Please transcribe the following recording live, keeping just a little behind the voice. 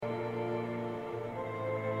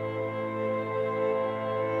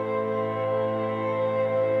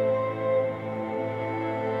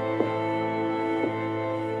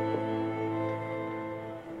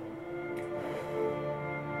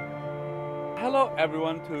Hello,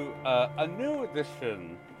 everyone, to a new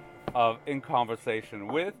edition of In Conversation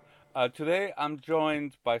with. Today, I'm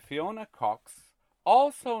joined by Fiona Cox,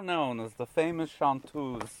 also known as the famous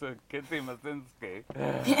chanteuse Kitty Mazinski.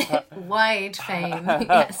 Wide fame,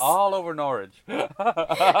 yes. All over Norwich. Not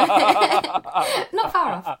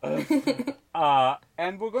far off.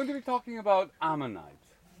 And we're going to be talking about Ammonite.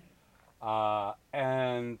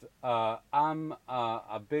 I'm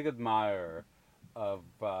a big admirer of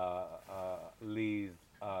Lee's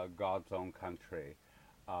God's Own Country,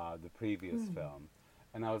 the previous film.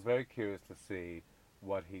 And I was very curious to see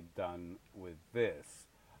what he'd done with this,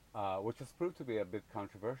 which has proved to be a bit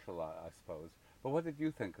controversial, I suppose. But what did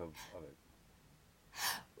you think of it?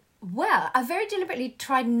 Well, I very deliberately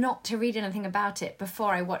tried not to read anything about it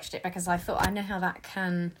before I watched it because I thought I know how that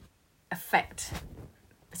can affect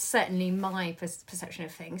certainly my perception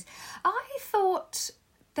of things. I thought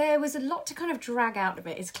there was a lot to kind of drag out of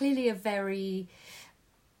it. It's clearly a very...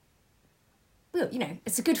 Well, you know,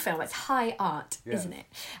 it's a good film. It's high art, isn't it?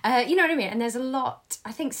 You know what I mean? And there's a lot...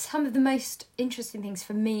 I think some of the most interesting things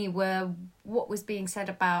for me were what was being said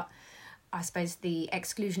about, I suppose, the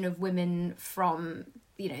exclusion of women from,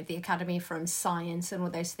 you know, the academy, from science and all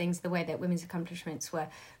those things, the way that women's accomplishments were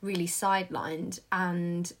really sidelined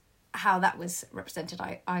and how that was represented.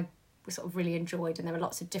 I sort of really enjoyed, and there were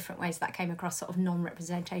lots of different ways that came across, sort of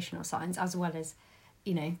non-representational signs as well as,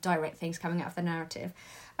 you know, direct things coming out of the narrative.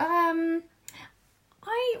 It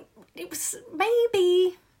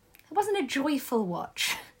wasn't a joyful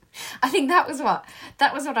watch. I think that was what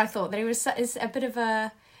I thought, that it's a bit of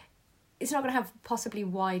a, it's not going to have possibly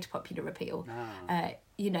wide popular appeal. No.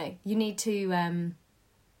 You know, you need to, I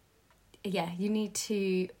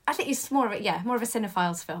think it's more of a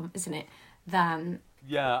cinephile's film, isn't it, than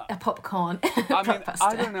a popcorn blockbuster.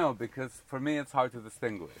 I don't know, because for me it's hard to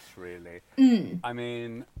distinguish, really. I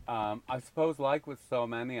mean, I suppose like with so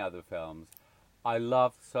many other films, I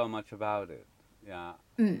loved so much about it. Yeah.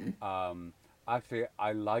 Actually,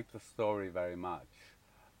 I liked the story very much.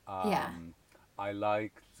 I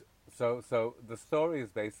liked... So the story is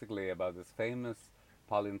basically about this famous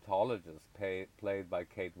paleontologist played by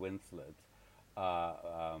Kate Winslet,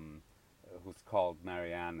 who's called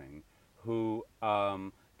Mary Anning, who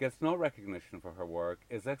gets no recognition for her work,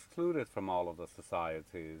 is excluded from all of the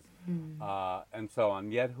societies, and so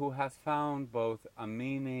on, yet who has found both a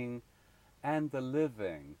meaning and the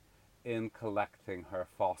living in collecting her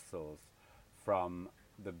fossils from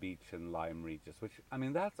the beach in Lyme Regis, which, I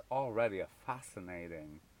mean, that's already a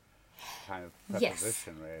fascinating kind of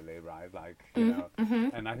preposition, really, right? Like, you know,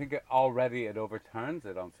 and I think it overturns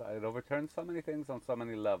it overturns so many things on so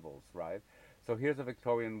many levels, right? So here's a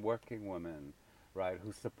Victorian working woman, right,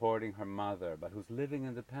 who's supporting her mother, but who's living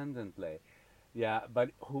independently. Yeah,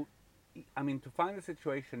 but who, I mean, to find a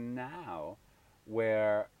situation now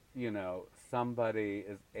where, you know, somebody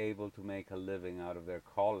is able to make a living out of their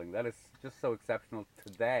calling, that is just so exceptional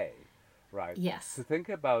today, right? Yes. To think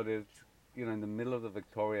about it, you know, in the middle of the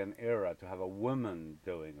Victorian era, to have a woman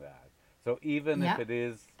doing that. So even if it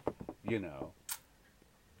is, you know,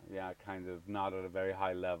 kind of not at a very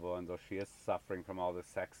high level, and though she is suffering from all the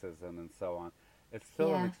sexism and so on, it's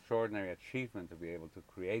still an extraordinary achievement to be able to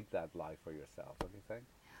create that life for yourself, don't you think?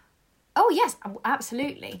 Oh, yes,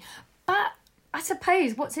 absolutely. But I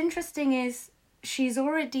suppose what's interesting is she's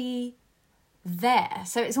already there.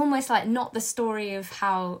 So it's almost like not the story of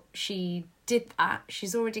how she did that.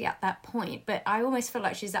 She's already at that point. But I almost feel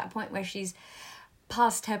like she's at a point where she's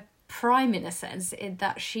past her prime, in a sense, in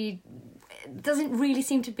that she doesn't really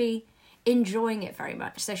seem to be enjoying it very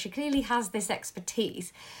much. So she clearly has this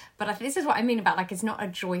expertise. But this is what I mean about, like, it's not a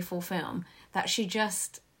joyful film. That she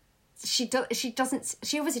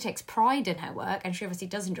obviously takes pride in her work, and she obviously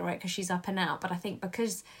does enjoy it because she's up and out. But I think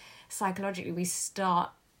because psychologically we start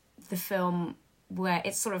the film where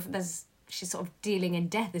it's sort of, she's sort of dealing in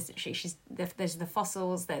death, isn't she? There's the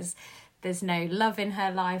fossils, there's no love in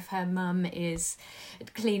her life. Her mum is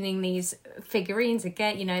cleaning these figurines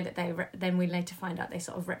again, you know, that then we later find out they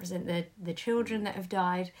sort of represent the children that have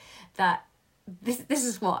died. That this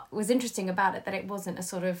is what was interesting about it, that it wasn't a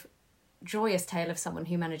sort of joyous tale of someone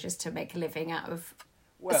who manages to make a living out of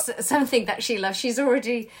something that she loves. She's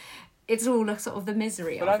already, it's all a sort of the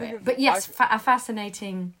misery of it. But yes, a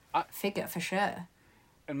fascinating figure for sure.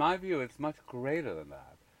 In my view, it's much greater than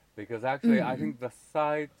that, because actually I think the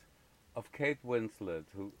sight of Kate Winslet,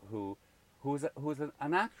 who's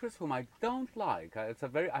an actress whom I don't like. I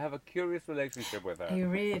have a curious relationship with her. You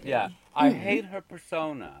really? Yeah, I hate her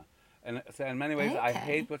persona, and so in many ways I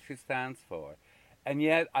hate what she stands for. And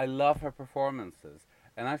yet I love her performances.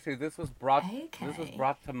 And actually, this was brought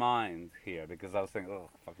to mind here because I was thinking, oh,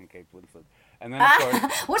 fucking Kate Winslet. And then, of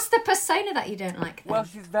course, what's the persona that you don't like then? well,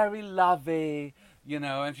 she's very lovey, you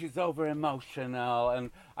know, and she's over emotional.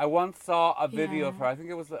 And I once saw a video of her. I think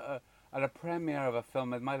it was at a premiere of a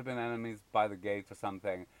film. It might have been Enemies by the Gate or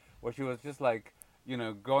something, where she was just like, you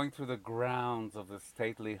know, going through the grounds of this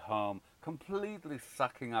stately home, completely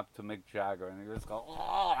sucking up to Mick Jagger, and you just go,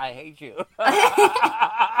 oh, I hate you.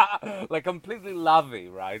 Like completely lovey,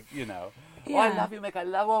 right? You know, oh, I love you, Mick. I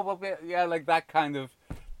love you. Yeah, like that kind of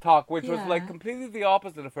talk, which was like completely the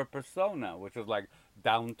opposite of her persona, which was like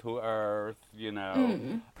down to earth, you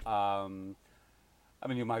know. I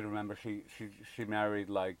mean, you might remember she married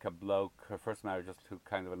like a bloke. Her first marriage was to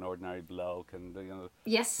kind of an ordinary bloke, and you know.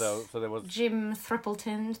 Yes. So there was Jim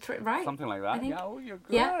Thrippleton, right? Something like that. Yeah. Oh, you're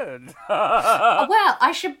good. Yeah. Well,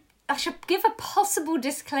 I should give a possible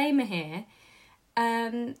disclaimer here,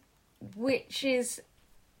 which is,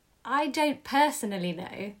 I don't personally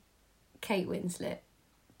know Kate Winslet,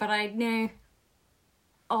 but I know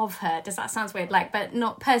of her. Does that sound weird? Like, but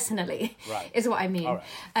not personally, right, is what I mean. All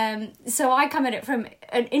right. So I come at it from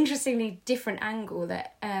an interestingly different angle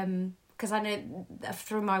that, because I know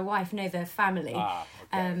through my wife, know the family.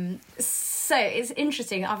 Okay. So it's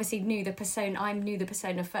interesting. Obviously I knew the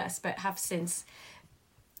persona first, but have since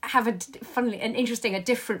have a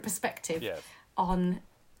different perspective on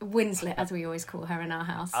Winslet, as we always call her in our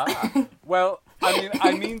house. Well,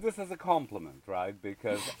 I mean this as a compliment, right?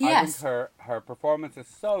 Because I think her performance is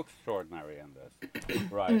so extraordinary in this,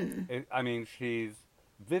 right? I mean, she's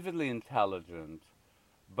vividly intelligent,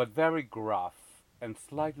 but very gruff and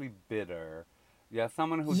slightly bitter. Yeah,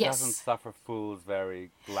 someone who doesn't suffer fools very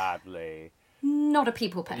gladly. Not a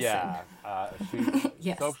people person. Yeah,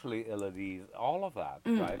 she's socially ill at ease. All of that,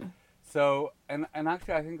 right? So, and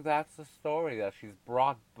actually, I think that's the story that she's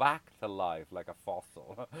brought back to life like a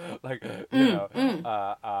fossil, like you know,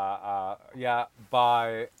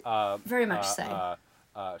 by very much so.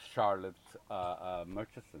 Charlotte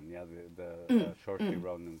Murchison, the Saoirse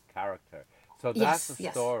Ronan character. So that's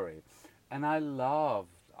the story, and I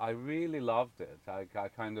really loved it. I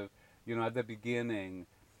kind of, you know, at the beginning,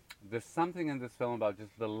 there's something in this film about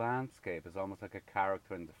just the landscape is almost like a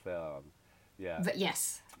character in the film. Yeah. But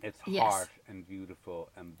yes. It's harsh and beautiful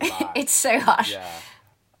and black. It's so harsh. Yeah.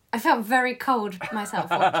 I felt very cold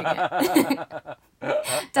myself watching it.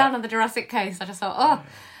 Down on the Jurassic Coast, I just thought, oh.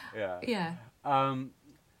 Yeah. Yeah.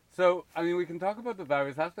 So, I mean, we can talk about the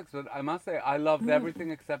various aspects, but I must say I loved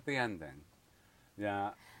everything except the ending.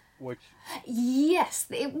 Yeah. Which... Yes.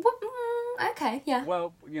 Okay, yeah.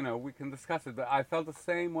 Well, you know, we can discuss it, but I felt the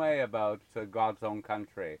same way about God's Own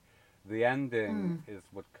Country. The ending is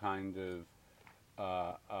what kind of...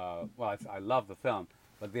 I love the film,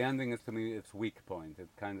 but the ending is, to me, its weak point. It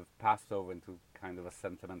kind of passed over into kind of a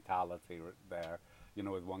sentimentality there, you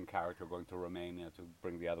know, with one character going to Romania to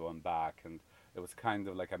bring the other one back, and it was kind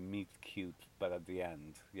of like a meet cute, but at the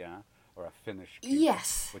end, or a finish cute.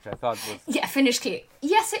 Yes. Which I thought was... Yeah, finish cute.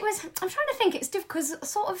 Yes, it was... I'm trying to think, it's difficult, because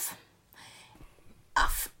sort of...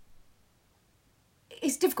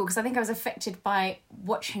 it's difficult, because I think I was affected by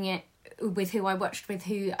watching it with who I watched with,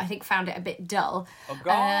 who I think found it a bit dull. Oh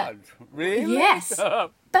God, really? Yes,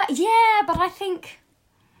 but I think,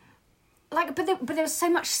 like, but there was so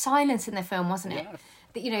much silence in the film, wasn't it? Yes.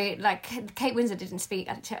 That, you know, like Kate Winslet didn't speak.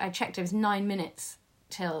 I checked; it was 9 minutes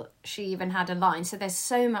till she even had a line. So there's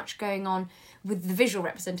so much going on with the visual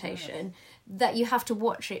representation that you have to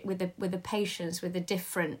watch it with the patience, with a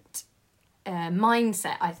different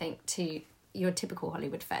mindset, I think, to your typical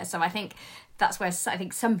Hollywood fare. So I think that's where I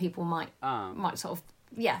think some people might sort of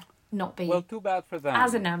not be. Well, too bad for them.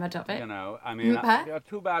 As enamoured of it, you know. I mean,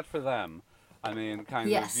 too bad for them. I mean,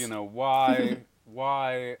 kind of, you know,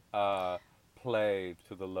 why play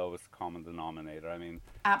to the lowest common denominator? I mean,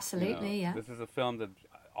 absolutely, you know, this is a film that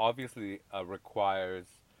obviously requires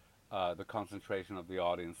the concentration of the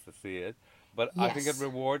audience to see it, but I think it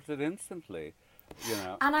rewards it instantly. You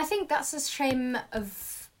know, and I think that's a shame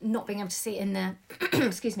of not being able to see it in the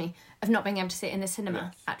excuse me, of not being able to see it in the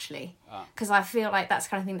cinema, actually, because I feel like that's the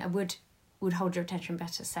kind of thing that would hold your attention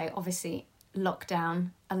better. So obviously lockdown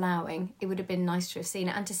allowing, it would have been nice to have seen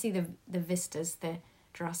it, and to see the vistas, the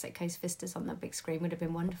Jurassic Coast vistas on the big screen would have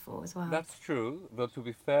been wonderful as well. That's true, though to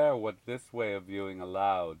be fair, what this way of viewing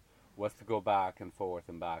allowed was to go back and forth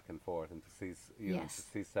and back and forth, and to see, you know, to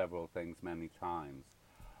see several things many times,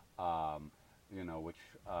 you know, which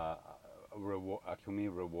to me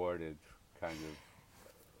rewarded kind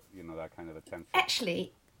of, you know, that kind of attention.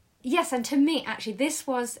 Actually, yes, and to me, actually,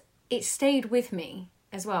 it stayed with me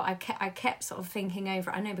as well. I kept sort of thinking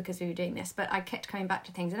over, I know because we were doing this, but I kept coming back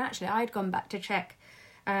to things, and actually I'd gone back to check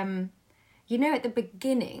You know, at the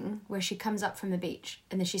beginning where she comes up from the beach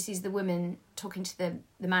and then she sees the woman talking to the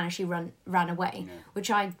man as she ran away,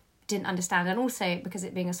 which I didn't understand. And also, because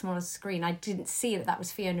it being a smaller screen, I didn't see that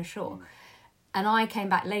was Fiona Shaw. And I came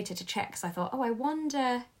back later to check because I thought, I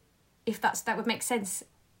wonder if that would make sense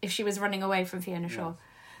if she was running away from Fiona Shaw,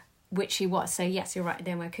 which she was. So yes, you're right.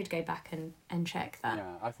 Then I could go back and check that.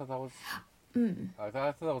 Yeah, I thought that was... I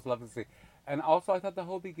thought that was lovely to see. And also I thought the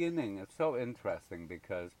whole beginning is so interesting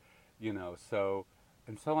because, you know, so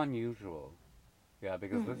unusual. Yeah,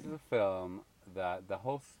 because this is a film that the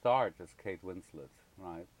whole start is Kate Winslet,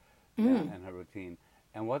 right? Yeah, and her routine.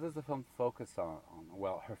 And what does the film focus on?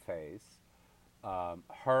 Well, her face,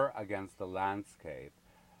 her against the landscape.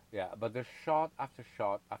 Yeah, but there's shot after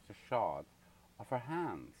shot after shot of her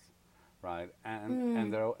hands, right?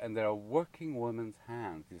 And there are working women's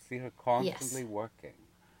hands. You see her constantly working,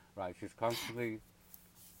 right? She's constantly...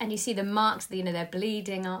 And you see the marks, they're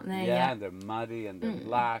bleeding, aren't they? Yeah, and they're muddy and they're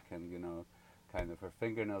black and, you know, kind of her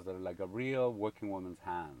fingernails are like a real working woman's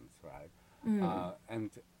hands, right? And,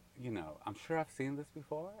 you know, I'm sure I've seen this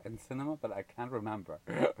before in cinema, but I can't remember.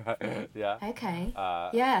 Yeah. Okay.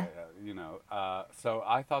 You know, so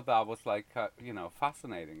I thought that was like, you know,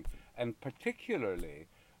 fascinating. And particularly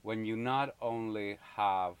when you not only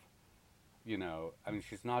have, you know, I mean,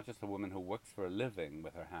 she's not just a woman who works for a living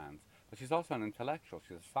with her hands, but she's also an intellectual.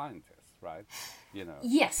 She's a scientist, right? You know.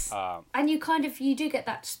 Yes. And you do get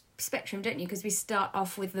that spectrum, don't you? Because we start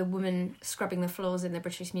off with the woman scrubbing the floors in the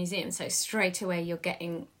British Museum. So straight away you're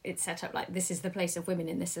getting it set up like this is the place of women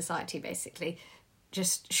in this society, basically.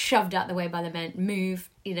 Just shoved out the way by the men. Move,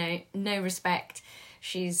 you know, no respect.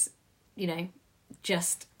 She's, you know,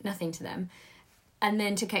 just nothing to them. And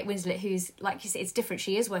then to Kate Winslet, who's, like you said, it's different.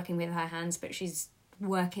 She is working with her hands, but she's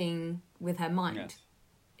working with her mind. Yes.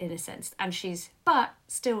 In a sense, and but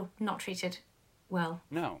still not treated well.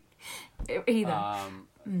 No. Either.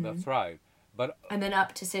 That's right. But and then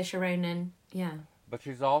up to Saoirse Ronan, yeah. But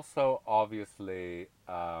she's also obviously,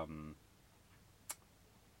 you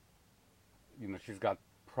know, she's got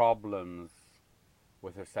problems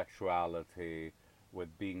with her sexuality,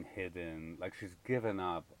 with being hidden. Like she's given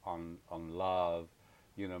up on love,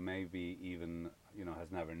 you know, maybe even, you know, has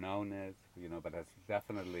never known it, you know, but has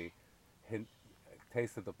definitely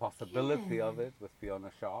tasted the possibility of it with Fiona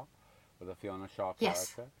Shaw, with the Fiona Shaw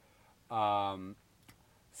character.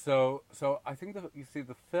 So I think that you see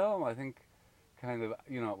the film, I think kind of,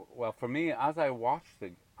 you know, well, for me, as I watched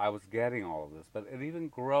it, I was getting all of this, but it even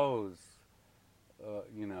grows,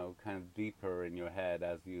 you know, kind of deeper in your head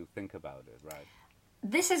as you think about it, right?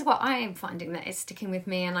 This is what I am finding that is sticking with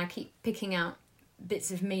me, and I keep picking out bits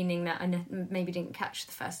of meaning that I maybe didn't catch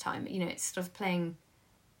the first time. You know, it's sort of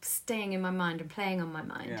staying in my mind and playing on my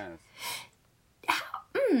mind. Yes.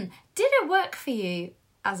 Did it work for you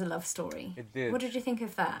as a love story? It did. What did you think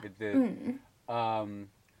of that? It did.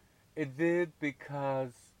 It did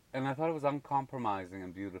because, and I thought it was uncompromising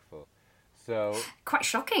and beautiful. So quite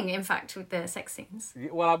shocking, in fact, with the sex scenes.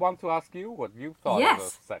 Well, I want to ask you what you thought of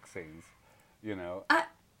the sex scenes. You know.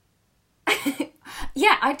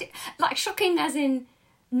 Yeah, I did. Like shocking, as in.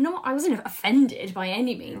 I wasn't offended by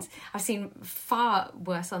any means. No. I've seen far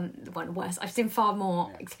worse I've seen far more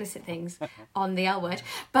explicit things on the L Word,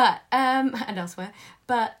 but and elsewhere.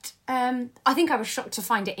 But I think I was shocked to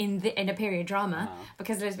find it in a period drama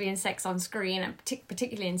because lesbian sex on screen, and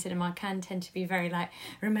particularly in cinema, can tend to be very like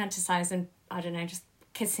romanticized and I don't know, just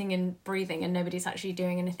kissing and breathing, and nobody's actually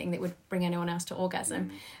doing anything that would bring anyone else to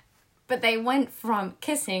orgasm. But they went from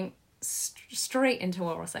kissing straight into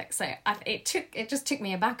oral sex, so it just took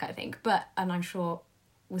me aback, I think, and I'm sure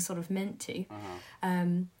was sort of meant to.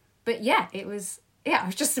 But yeah, it was. Yeah, I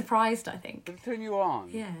was just surprised, I think. Did it turn you on?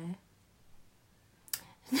 Yeah.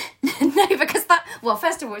 No, because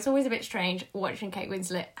first of all, it's always a bit strange watching Kate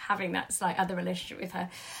Winslet having that slight other relationship with her,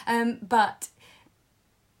 but.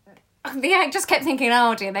 Yeah, I just kept thinking,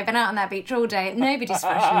 oh dear, they've been out on that beach all day. Nobody's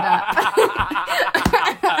freshened up.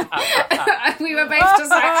 We were both just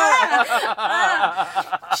like,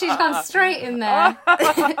 she's gone straight in there.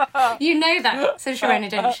 You know that, so Sharona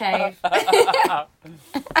didn't shave.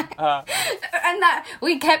 And that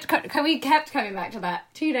we kept coming back to that.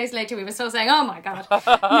 2 days later, we were still saying, "Oh my god,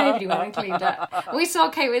 nobody went and cleaned up." We saw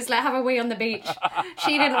Kate Winslet have a wee on the beach.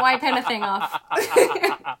 She didn't wipe anything off.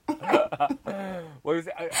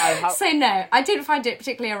 So no, I didn't find it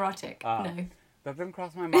particularly erotic. No. That didn't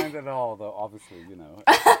cross my mind at all, though. Obviously,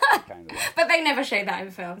 kind of. But they never show that in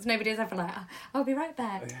films. Nobody's ever like, "Oh, I'll be right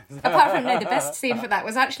back." Apart from, no, the best scene for that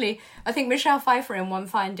was actually, I think, Michelle Pfeiffer in One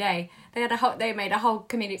Fine Day. They made a whole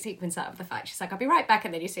comedic sequence out of the fact she's like, "I'll be right back,"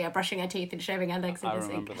 and then you see her brushing her teeth and shaving her legs in the sink. I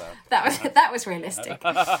remember that. That was realistic.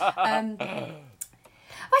 I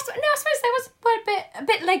suppose there was a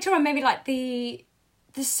bit later on, maybe like the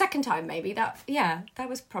second time, maybe that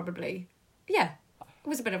was probably it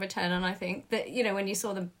was a bit of a turn on, I think, that, when you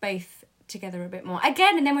saw them both together a bit more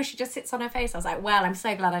again, and then when she just sits on her face, I was like, well, I'm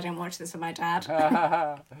so glad I didn't watch this with my dad.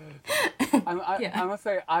 I must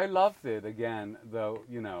say I loved it again, though.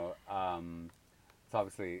 It's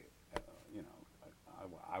obviously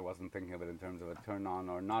I wasn't thinking of it in terms of a turn on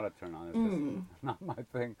or not a turn on. It's just not my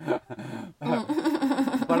thing.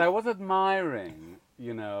 But I was admiring,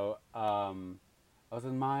 I was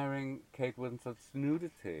admiring Kate Winslet's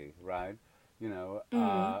nudity, right?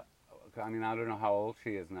 I mean, I don't know how old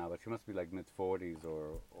she is now, but she must be like mid-40s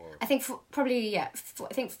or... I think probably, I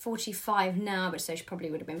think 45 now, but so she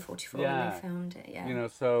probably would have been 44 when they filmed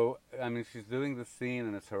it, so, I mean, she's doing the scene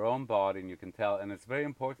and it's her own body, and you can tell, and it's very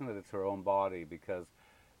important that it's her own body because,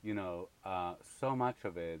 so much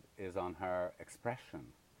of it is on her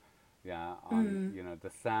expression, on,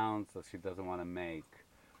 the sounds that she doesn't want to make,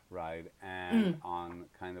 right, and on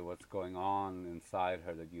kind of what's going on inside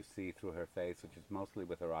her that you see through her face, which is mostly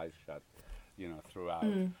with her eyes shut, throughout.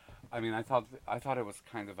 I mean, I thought it was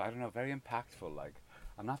kind of, I don't know, very impactful. Like,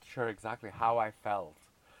 I'm not sure exactly how I felt,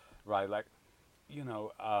 right? Like,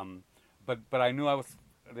 but I knew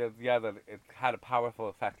that it had a powerful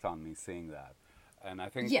effect on me seeing that, and I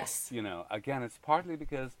think, again, it's partly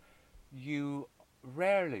because you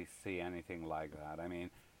rarely see anything like that. I mean,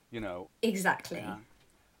 exactly. Yeah.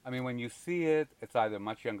 I mean, when you see it, it's either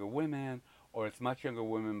much younger women, or it's much younger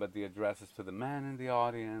women, but the address is to the men in the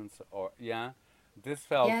audience, or, this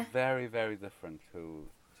felt very, very different to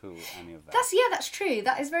any of that. That's true.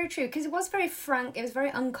 That is very true, because it was very frank, it was very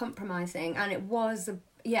uncompromising, and it was,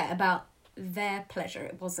 about their pleasure.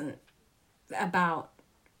 It wasn't about,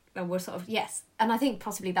 we're sort of, and I think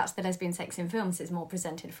possibly that's the lesbian sex in films is more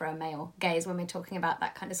presented for a male gaze when we're talking about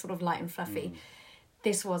that kind of sort of light and fluffy.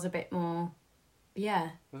 This was a bit more...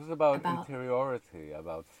 This is about interiority,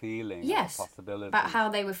 about feeling, about possibility. About how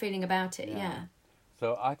they were feeling about it,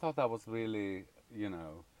 So I thought that was really, I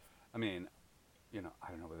mean, I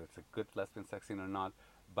don't know whether it's a good lesbian sex scene or not,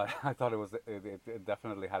 but I thought it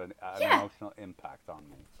definitely had an emotional impact on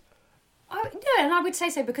me. And I would say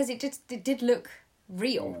so because it did look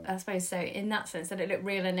real, I suppose, so in that sense, that it looked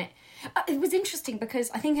real, and it was interesting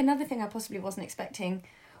because I think another thing I possibly wasn't expecting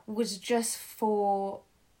was just for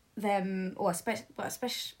them, or especially,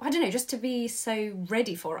 I don't know, just to be so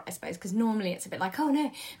ready for it, I suppose, because normally it's a bit like, oh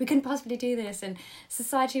no, we couldn't possibly do this, and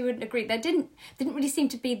society wouldn't agree. There didn't really seem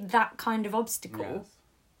to be that kind of obstacle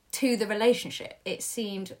to the relationship. It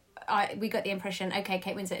seemed, we got the impression, okay,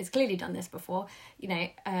 Kate Winslet has clearly done this before,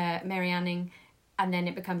 Mary Anning, and then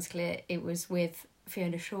it becomes clear it was with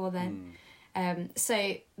Fiona Shaw then.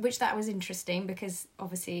 So, which that was interesting because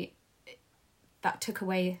obviously that took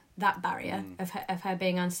away that barrier of her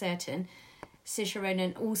being uncertain. Saoirse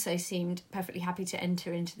Ronan also seemed perfectly happy to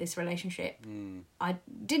enter into this relationship. I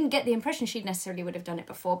didn't get the impression she necessarily would have done it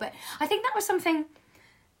before, but I think that was something...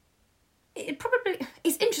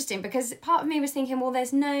 It's interesting because part of me was thinking, well,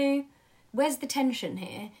 where's the tension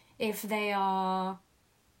here if they are...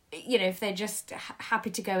 if they're just happy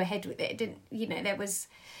to go ahead with it. There was...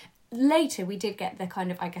 Later, we did get the kind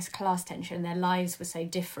of, I guess, class tension. Their lives were so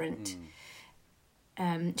different.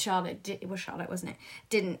 It was Charlotte, wasn't it?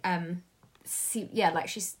 Didn't see, like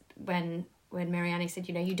she's when Marianne said,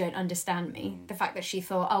 you don't understand me. The fact that she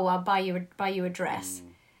thought, oh, I'll buy you a dress,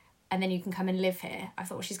 and then you can come and live here. I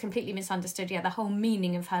thought, well, she's completely misunderstood. Yeah, the whole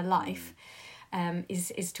meaning of her life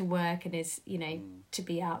is to work and is to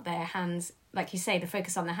be out there. Hands, like you say, the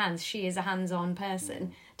focus on the hands. She is a hands-on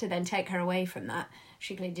person. To then take her away from that,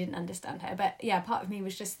 she clearly didn't understand her. But yeah, part of me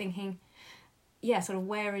was just thinking, sort of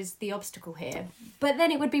where is the obstacle here? But then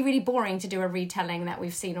it would be really boring to do a retelling that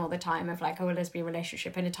we've seen all the time of like, a lesbian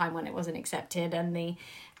relationship in a time when it wasn't accepted and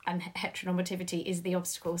heteronormativity is the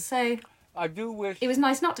obstacle. So I do wish it was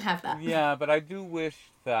nice not to have that. Yeah, but I do wish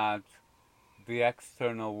that the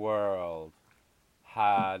external world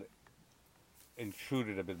had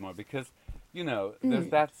intruded a bit more because, there's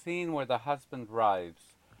that scene where the husband arrives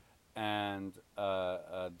and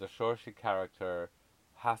the Saoirse character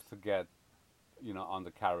has to get on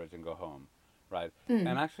the carriage and go home, right? And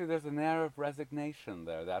actually there's an air of resignation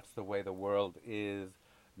there. That's the way the world is.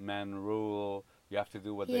 Men rule. You have to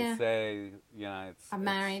do what they say. It's... I'm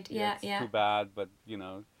married. It's too bad, but,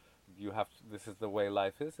 you have to, this is the way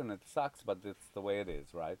life is, and it sucks, but it's the way it is,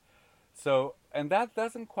 right? So, and that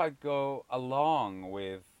doesn't quite go along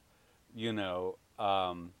with, you know,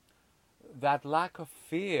 that lack of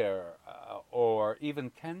fear or even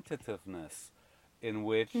tentativeness in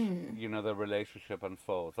which, you know, the relationship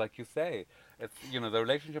unfolds. Like you say, it's, you know, the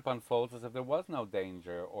relationship unfolds as if there was no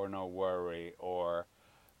danger or no worry or,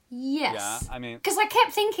 Yes. yeah, I mean, because I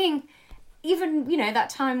kept thinking, even, you know, that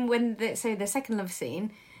time when the second love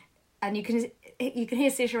scene, and you can hear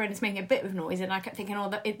Saoirse Ronan's making a bit of noise, and I kept thinking, oh,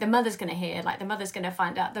 the mother's going to hear, like, the mother's going to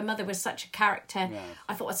find out. The mother was such a character. Yes.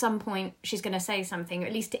 I thought at some point she's going to say something, or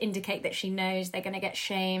at least to indicate that she knows they're going to get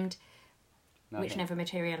shamed, which nothing. never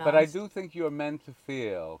materialised. But I do think you're meant to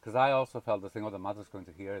feel, because I also felt the thing, oh, the mother's going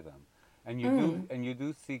to hear them. And you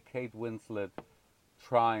do see Kate Winslet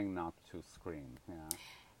trying not to scream, yeah.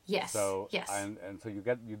 Yes. So yes. and so you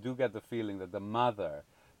do get the feeling that the mother,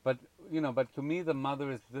 but you know, but to me the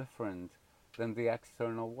mother is different than the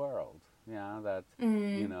external world. Yeah, that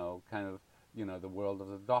you know, kind of, you know, the world of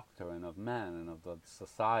the doctor and of men and of the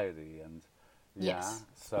society and yeah. Yes.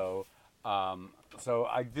 So so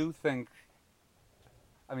I do think.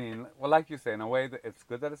 I mean, well, like you say, in a way that it's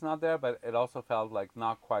good that it's not there, but it also felt like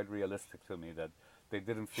not quite realistic to me that they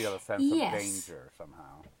didn't feel a sense Yes. of danger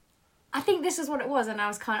somehow. I think this is what it was, and I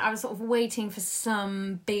was sort of waiting for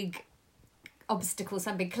some big obstacle,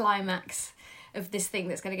 some big climax of this thing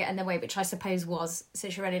that's going to get in the way, which I suppose was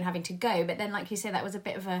Saoirse Ronan having to go. But then, like you say, that was a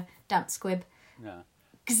bit of a damp squib. Yeah.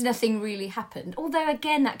 Because nothing really happened. Although,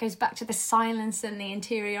 again, that goes back to the silence and the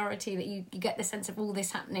interiority, that you get the sense of all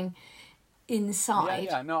this happening inside.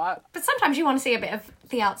 Yeah, no, But sometimes you want to see a bit of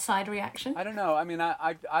the outside reaction. I don't know. I mean,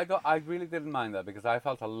 I really didn't mind that because I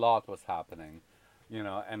felt a lot was happening, you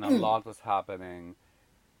know, and a lot was happening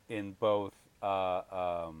in both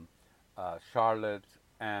Charlotte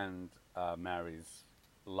and Mary's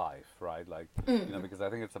life, right? Like, you know, because I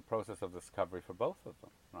think it's a process of discovery for both of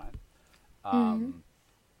them, right?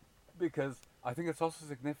 Because I think it's also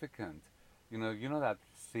significant, you know that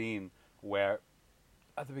scene where,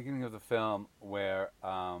 at the beginning of the film, where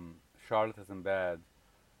Charlotte is in bed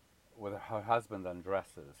with her husband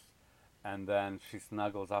undresses, and then she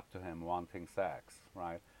snuggles up to him wanting sex,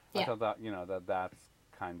 right? Yeah. I thought that, you know, that's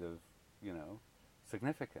kind of, you know,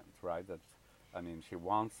 significant, right? That's, I mean, she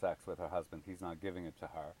wants sex with her husband, he's not giving it to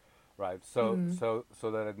her, right? So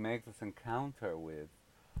so that it makes this encounter with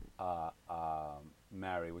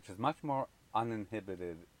Mary, which is much more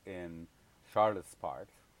uninhibited in Charlotte's part,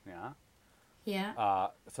 yeah? Yeah.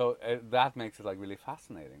 So that makes it like really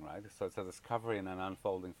fascinating, right? So it's a discovery and an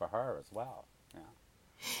unfolding for her as well. Yeah.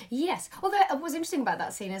 Yes. Although what was interesting about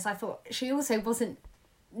that scene is I thought she also wasn't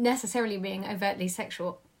necessarily being overtly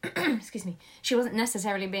sexual. Excuse me. She wasn't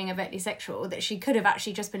necessarily being overtly sexual, that she could have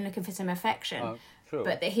actually just been looking for some affection. True.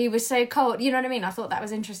 But that he was so cold. You know what I mean? I thought that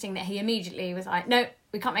was interesting that he immediately was like, no,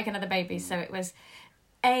 we can't make another baby. So it was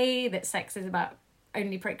A, that sex is about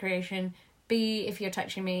only procreation. B, if you're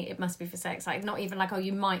touching me, it must be for sex. Like, not even like, oh,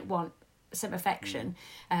 you might want some affection,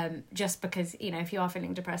 just because, you know, if you are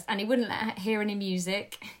feeling depressed. And he wouldn't let her hear any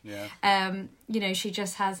music. Yeah. You know, she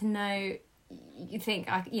just has no. You think,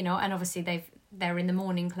 you know, and obviously they're in the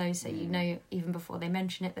mourning clothes, so you know, even before they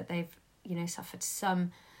mention it, that they've, you know, suffered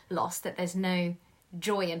some loss, that there's no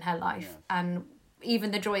joy in her life, Yes. and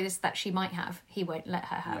even the joy that she might have, he won't let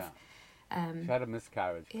her have. Yeah. She had a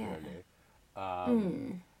miscarriage, yeah.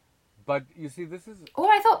 clearly. But you see, this is. Or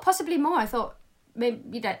I thought possibly more. I thought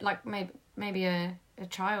maybe that, like, maybe a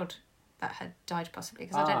child that had died, possibly,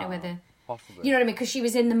 because I don't know whether. Possibly. You know what I mean? Because she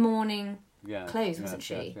was in the mourning Yes, clothes, yes, wasn't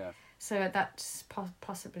she? Yes. So that's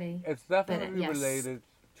possibly. It's definitely yes. related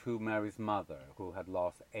to Mary's mother, who had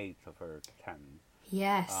lost 8 of her 10.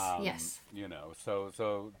 Yes. Yes. You know,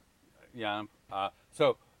 so yeah.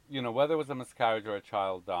 So, you know, whether it was a miscarriage or a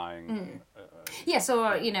child dying. Yes,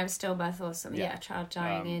 or, you know, stillbirth or something. Yeah. Yeah, a child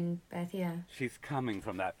dying in birth, yeah. She's coming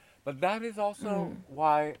from that. But that is also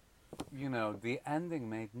why, you know, the ending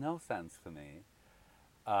made no sense to me.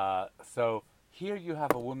 So here you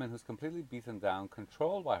have a woman who's completely beaten down,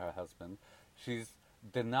 controlled by her husband. She's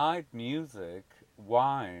denied music,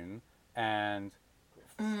 wine, and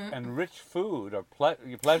rich food or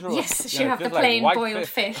pleasurable. Yes, you she'll know, have the just like plain white boiled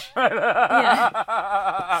fish.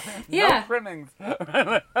 Yeah. No Yeah. trimmings.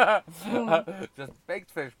 Just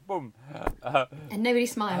baked fish. Boom. And nobody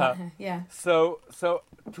smiled at her, yeah. So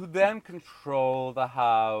to then control the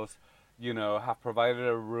house, you know, have provided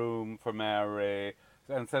a room for Mary,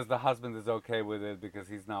 and says the husband is okay with it because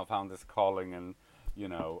he's now found this calling and, you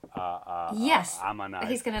know, Yes, Ammonite.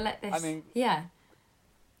 he's going to let this. I mean, yeah.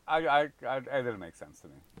 it didn't make sense to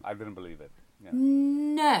me. I didn't believe it.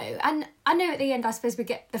 No. And I know at the end, I suppose we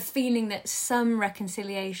get the feeling that some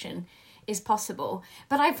reconciliation is possible,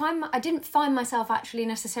 but I didn't find myself actually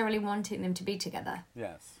necessarily wanting them to be together.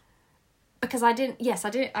 Yes. Because I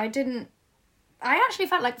actually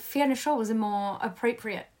felt like Fiona Shaw was a more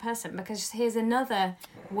appropriate person, because here's another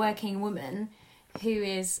working woman who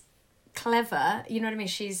is clever, you know what I mean?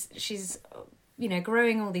 She's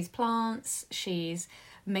growing all these plants, she's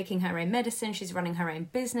making her own medicine, she's running her own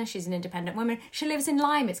business, she's an independent woman, she lives in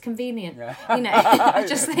Lyme, it's convenient. Yeah. I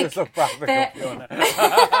just think you're so practical, Fiona.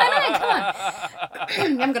 I know, come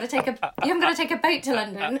on. You haven't got to take a boat to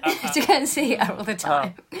London to go and see her all the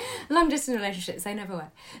time. Long distance relationships, they never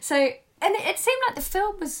work. So, and it seemed like the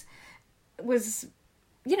film was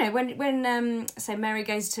when so Mary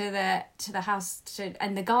goes to the house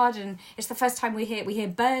and the garden, it's the first time we hear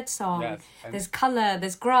bird song. Yes, there's colour,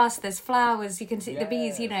 there's grass, there's flowers, you can see the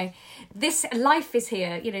bees, this life is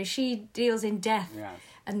here, she deals in death. Yes.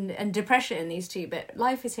 And depression, these two, but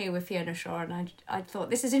life is here with Fiona Shaw, and I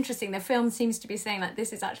thought this is interesting. The film seems to be saying like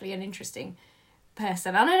this is actually an interesting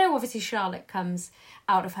person, and I know obviously Charlotte comes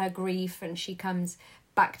out of her grief and she comes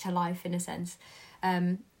back to life in a sense,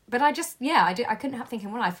 but I couldn't help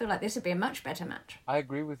thinking, well, I feel like this would be a much better match. I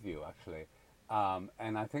agree with you, actually,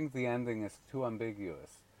 and I think the ending is too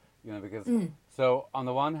ambiguous, because so on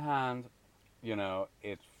the one hand,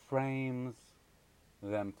 it frames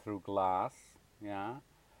them through glass, yeah.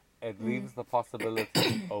 It leaves the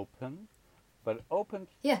possibility open, but open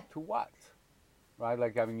to what? Right?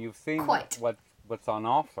 Like, I mean, you've seen what's on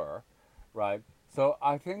offer, right? So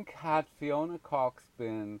I think had Fiona Cox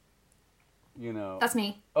been, That's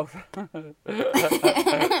me. Oh,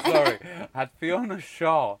 sorry. Had Fiona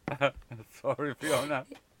Shaw, sorry, Fiona.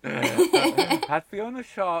 Had Fiona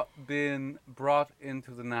Shaw been brought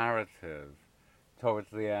into the narrative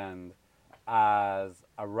towards the end as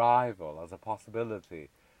a rival, as a possibility,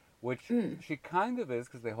 which she kind of is,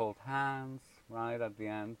 because they hold hands, right, at the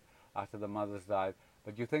end, after the mother's died.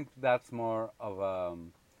 But you think that's more of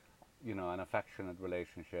an affectionate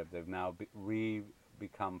relationship. They've now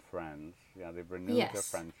become friends. Yeah, they've renewed their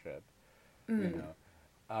friendship.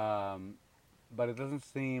 But it doesn't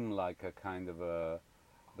seem like a kind of the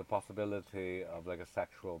possibility of like a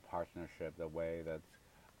sexual partnership the way that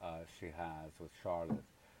she has with Charlotte.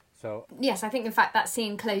 So yes, I think in fact that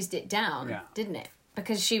scene closed it down, didn't it?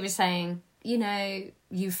 Because she was saying,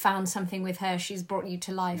 you found something with her, she's brought you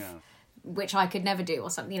to life, which I could never do, or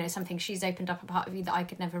something, something she's opened up a part of you that I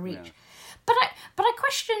could never reach. Yeah. But I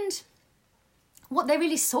questioned what they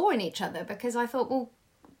really saw in each other, because I thought,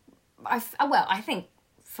 I think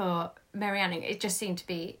for Mary Anning, it just seemed to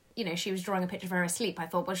be, she was drawing a picture of her asleep. I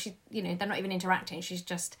thought, well, she, they're not even interacting. She's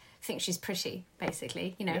just thinks she's pretty,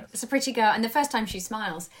 basically. It's a pretty girl. And the first time she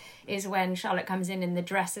smiles is when Charlotte comes in the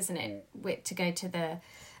dress, isn't it, to go to the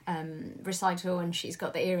recital, and she's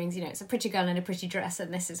got the earrings. It's a pretty girl in a pretty dress,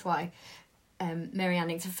 and this is why Mary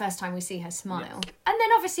Anning, it's the first time we see her smile. Yes. And then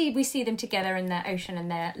obviously we see them together in their ocean,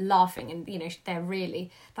 and they're laughing, and they're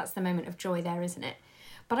really, that's the moment of joy there, isn't it?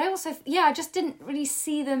 But I also, I just didn't really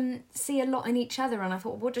see them see a lot in each other, and I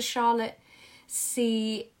thought, what does Charlotte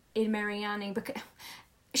see in Mary Anning? Because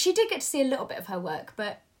she did get to see a little bit of her work,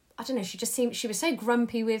 but I don't know, she was so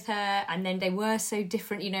grumpy with her, and then they were so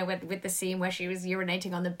different, with the scene where she was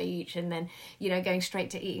urinating on the beach, and then, going straight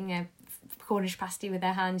to eating a Cornish pasty with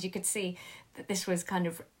her hands. You could see that this was kind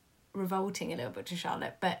of revolting a little bit to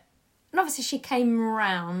Charlotte, and obviously she came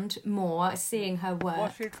round more, seeing her work.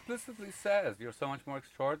 Well, she explicitly says, you're so much more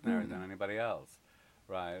extraordinary than anybody else,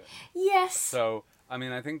 right? Yes. So, I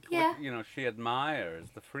mean, I think, she admires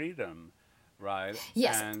the freedom, right?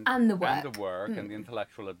 Yes, and the work. And the work, and the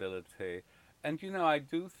intellectual ability. And, I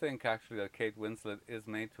do think, actually, that Kate Winslet is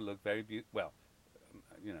made to look very beautiful. Well,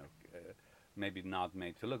 maybe not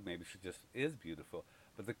made to look, maybe she just is beautiful.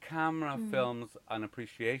 But the camera films an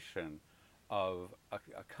appreciation of a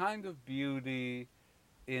kind of beauty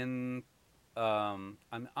in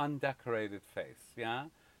an undecorated face, yeah?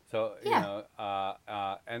 So,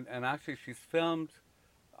 and actually she's filmed,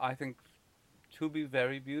 I think, to be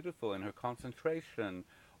very beautiful in her concentration,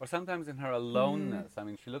 or sometimes in her aloneness. I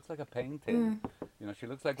mean, she looks like a painting. She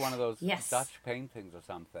looks like one of those Dutch paintings or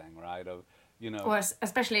something, right? Of, or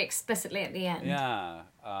especially explicitly at the end. Yeah,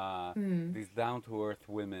 these down-to-earth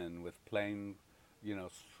women with plain,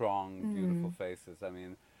 strong, beautiful faces. I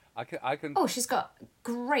mean, I can. Oh, she's got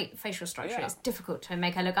great facial structure. Yeah. It's difficult to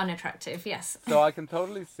make her look unattractive. Yes. So I can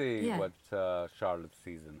totally see what Charlotte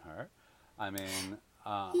sees in her. I mean.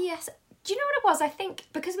 Yes. Do you know what it was? I think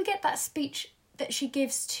because we get that speech that she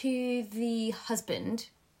gives to the husband,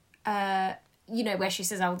 you know, where she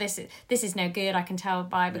says, "Oh, this is no good. I can tell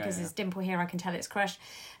because there's dimple here. I can tell it's crushed."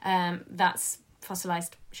 That's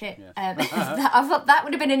fossilized shit. Yes. I thought that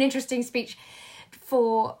would have been an interesting speech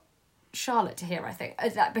for Charlotte to hear. I think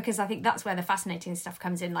because I think that's where the fascinating stuff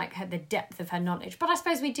comes in, like the depth of her knowledge. But I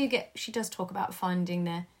suppose she does talk about finding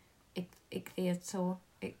the ichthyosaur,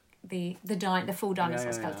 the full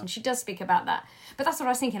dinosaur skeleton. She does speak about that. But that's what I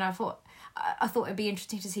was thinking. I thought it'd be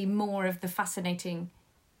interesting to see more of the fascinating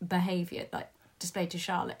behaviour like displayed to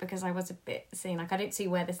Charlotte, because I was a bit seeing like I don't see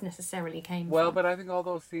where this necessarily came from. Well, but I think all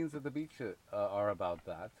those scenes at the beach are about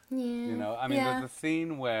that. Yeah. You know, I mean, there's a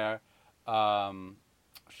scene where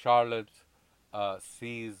Charlotte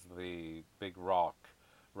sees the big rock,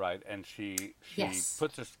 right, and she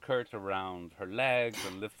puts her skirt around her legs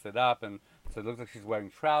and lifts it up, and so it looks like she's wearing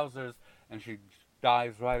trousers, and she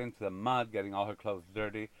dives right into the mud, getting all her clothes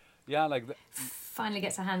dirty. Yeah, like finally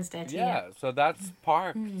gets her hands dirty. Yeah, so that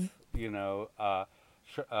sparked, you know,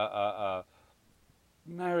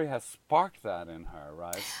 Mary has sparked that in her,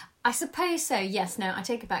 right? I suppose so. Yes. No, I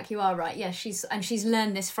take it back. You are right. Yeah, she's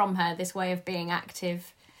learned this from her, this way of being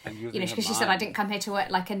active. And you know, because she said, "I didn't come here to work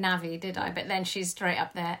like a navvy, did I?" But then she's straight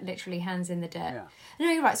up there, literally hands in the dirt. Yeah.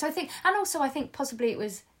 No, you're right. So I think possibly it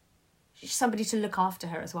was somebody to look after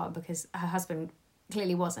her as well, because her husband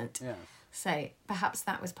clearly wasn't. Yes. So perhaps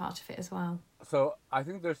that was part of it as well. So I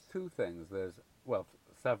think there's two things. There's, well,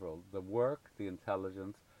 several. The work, the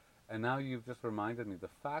intelligence, and now you've just reminded me the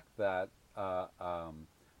fact that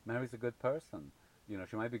Mary's a good person. You know,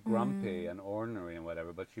 she might be grumpy and ornery and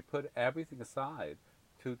whatever, but she put everything aside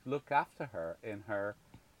to look after her in her,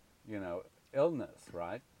 you know, illness,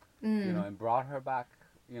 right? You know, and brought her back,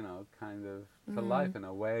 you know, kind of to life in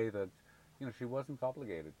a way that, you know, she wasn't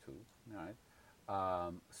obligated to, right?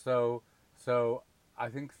 So I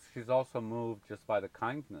think she's also moved just by the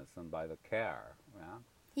kindness and by the care, yeah?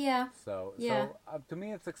 Yeah. So to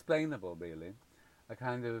me it's explainable, really. I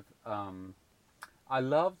kind of, I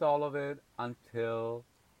loved all of it until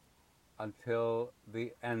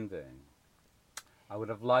the ending. I would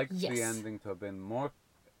have liked the ending to have been more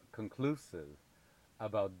conclusive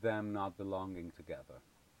about them not belonging together.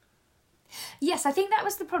 Yes, I think that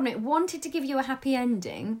was the problem. It wanted to give you a happy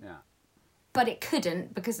ending, but it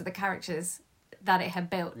couldn't because of the characters that it had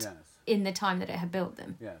built in the time that it had built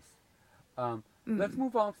them. Yes. Let's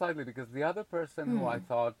move on slightly, because the other person who I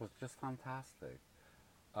thought was just fantastic,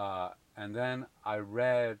 and then I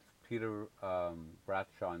read Peter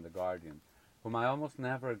Bradshaw in The Guardian, whom I almost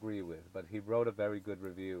never agree with, but he wrote a very good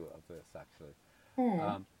review of this, actually.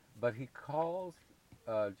 But he calls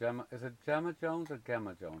Gemma, is it Gemma Jones or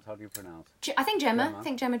Gemma Jones? How do you pronounce it? I think Gemma. I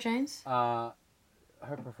think Gemma Jones. Her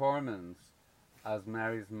performance as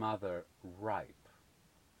Mary's mother ripe.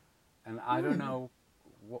 And I don't know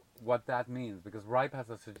what that means, because ripe has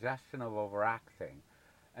a suggestion of overacting.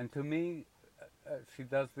 And to me, she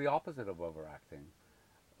does the opposite of overacting,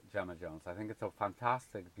 Gemma Jones. I think it's a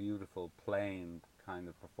fantastic, beautiful, plain kind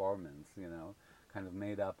of performance, you know, kind of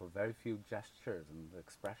made up of very few gestures and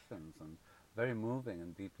expressions, and very moving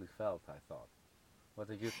and deeply felt, I thought. What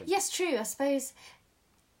did you think? Yes, true, I suppose.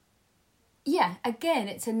 Yeah, again,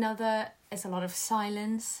 it's a lot of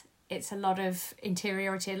silence. It's a lot of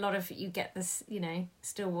interiority. You get this, you know,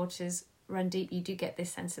 still waters run deep. You do get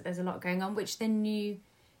this sense that there's a lot going on, which then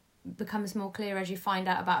becomes more clear as you find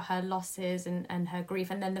out about her losses and her grief.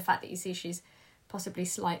 And then the fact that you see she's possibly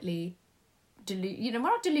slightly,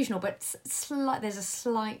 not delusional, but there's a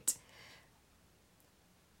slight,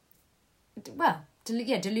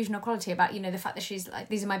 delusional quality about, you know, the fact that she's like,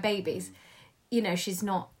 these are my babies. You know, she's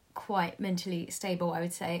not quite mentally stable, I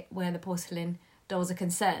would say, where the porcelain dolls are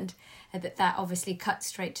concerned, and that obviously cuts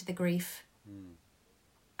straight to the grief,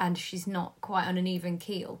 and she's not quite on an even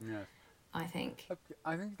keel. Yes. I think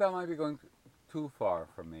that might be going too far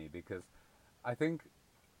for me, because I think,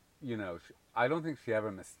 you know, I don't think she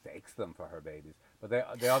ever mistakes them for her babies, but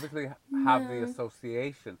they obviously have the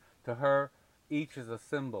association. To her, each is a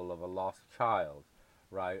symbol of a lost child,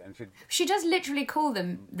 right? And she does literally call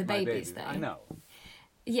them the babies, though. I know.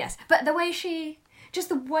 Yes, but the way she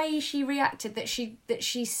reacted, that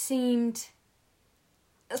she seemed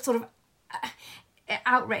sort of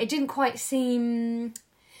outraged. It didn't quite seem.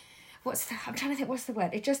 I'm trying to think. What's the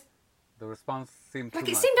word? It just. The response seemed like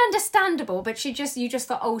too it much. seemed understandable, but you just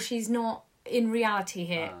thought, oh, she's not in reality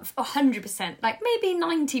here 100%, like maybe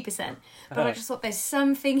 90%. But I just thought there's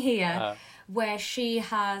something here where she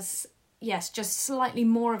has, just slightly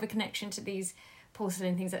more of a connection to these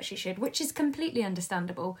porcelain things that she should, which is completely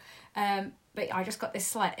understandable. But I just got this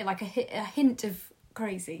slight, like a hint of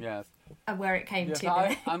crazy. Yes. Of where it came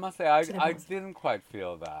to. I must say, I didn't quite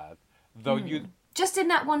feel that. Though Just in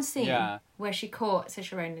that one scene Yeah. where she caught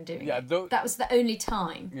Saoirse Ronan doing Yeah, it. though- That was the only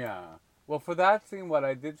time. Yeah. Well, for that scene, what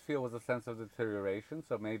I did feel was a sense of deterioration.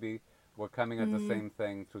 So maybe we're coming at the same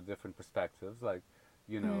thing through different perspectives. Like,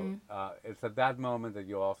 it's at that moment that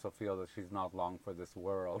you also feel that she's not long for this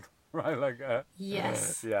world, right? Like,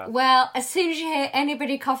 Yes. Yeah. Well, as soon as you hear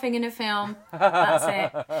anybody coughing in a film, that's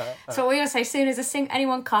it. So we always say, as soon as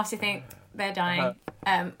anyone coughs, you think they're dying.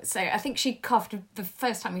 So I think she coughed the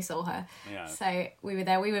first time we saw her. Yeah. So we were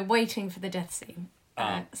there. We were waiting for the death scene.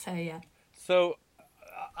 So yeah. So,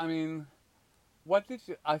 I mean, what did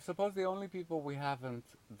you? I suppose the only people we haven't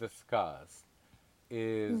discussed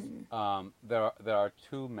is there are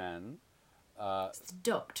two men. It's the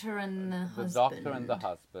doctor and the The husband. doctor and the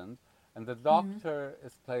husband, and the doctor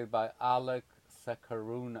is played by Alec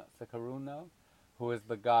Secaruno, who is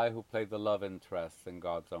the guy who played the love interest in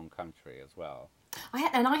God's Own Country as well. I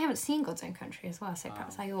haven't seen God's Own Country as well, so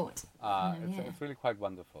perhaps I ought. It's really quite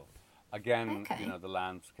wonderful. Again, Okay. the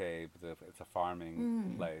landscape, it's a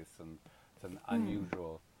farming place, and it's an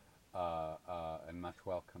unusual and much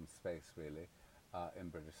welcome space, really, in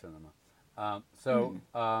British cinema.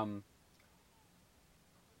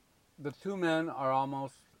 The two men are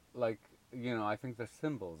almost like, I think they're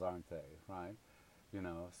symbols, aren't they, right?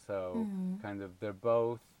 So kind of, they're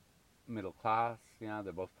both middle class,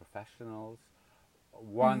 they're both professionals.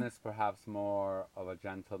 One is perhaps more of a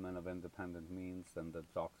gentleman of independent means than the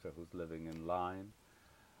doctor who's living in line.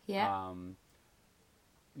 Yeah.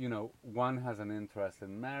 One has an interest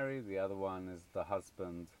in Mary, the other one is the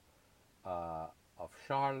husband of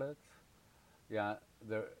Charlotte. Yeah,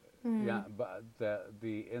 but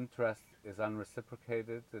the interest is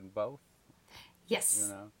unreciprocated in both.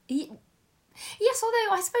 Yes. Yes,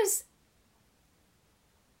 although I suppose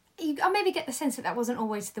I maybe get the sense that wasn't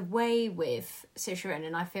always the way with Saoirse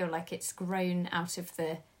Ronan. I feel like it's grown out of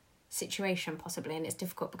the situation possibly, and it's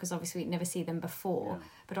difficult because obviously we never see them before. Yeah.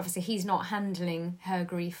 But obviously he's not handling her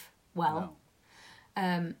grief well.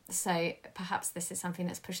 No. So perhaps this is something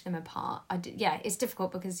that's pushed them apart. It's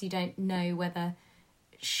difficult because you don't know whether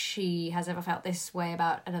she has ever felt this way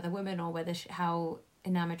about another woman or whether how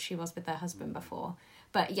enamoured she was with their husband before.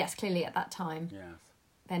 But yes, clearly at that time, Yes.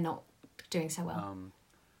 they're not doing so well.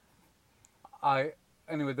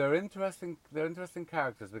 Anyway, they're interesting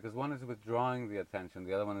characters because one is withdrawing the attention,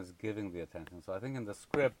 the other one is giving the attention. So I think in the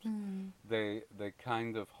script they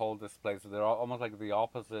kind of hold this place. They're almost like the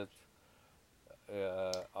opposite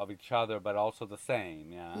of each other, but also the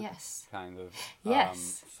same. Yeah. Yes. Kind of.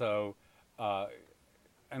 Yes.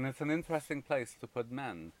 And it's an interesting place to put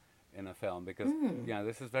men in a film because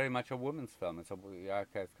this is very much a woman's film. It's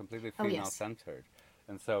completely female centered,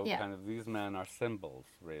 and so kind of these men are symbols,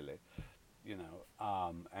 really.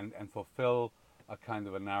 And fulfill a kind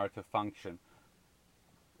of a narrative function,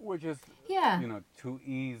 which is, to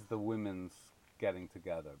ease the women's getting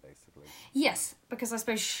together, basically. Yes, because I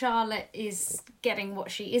suppose Charlotte is getting what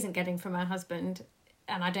she isn't getting from her husband,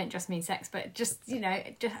 and I don't just mean sex, but just,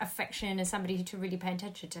 just affection and somebody to really pay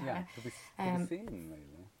attention to her. To be seen,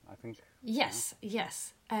 really, I think. Yes.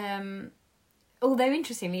 Although,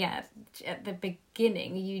 interestingly, at the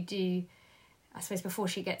beginning, you do... I suppose before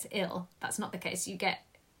she gets ill, that's not the case. You get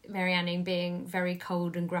Mary Anning being very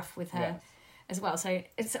cold and gruff with her as well. So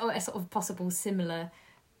it's a sort of possible similar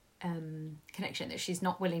connection that she's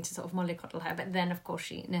not willing to sort of mollycoddle her. But then, of course,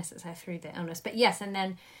 she nurses her through the illness. But yes, and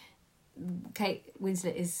then Kate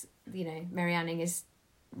Winslet is, Mary Anning is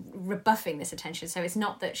rebuffing this attention. So it's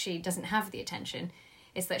not that she doesn't have the attention.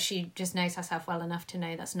 It's that she just knows herself well enough to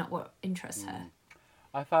know that's not what interests her.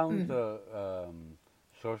 I found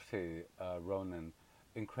Saoirse Ronan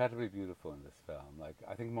incredibly beautiful in this film. Like,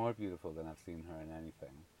 I think more beautiful than I've seen her in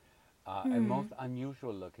anything. And most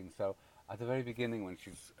unusual looking. So at the very beginning when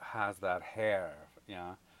she has that hair,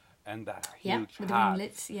 and that huge with hat. the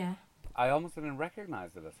ringlets, I almost didn't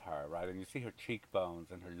recognize it as her, right? And you see her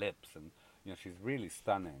cheekbones and her lips, and she's really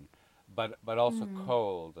stunning, but also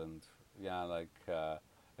cold, and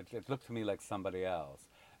it looked to me like somebody else.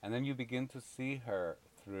 And then you begin to see her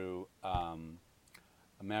through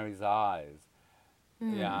Mary's eyes,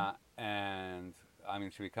 and I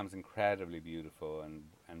mean she becomes incredibly beautiful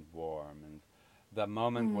and warm. And the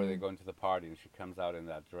moment where they go into the party and she comes out in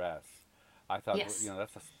that dress, I thought,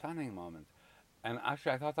 that's a stunning moment. And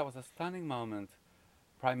actually I thought that was a stunning moment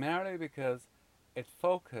primarily because it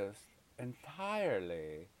focused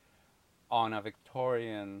entirely on a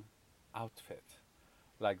Victorian outfit.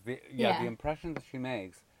 Like the impression that she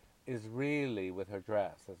makes is really with her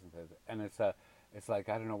dress, isn't it? And it's like,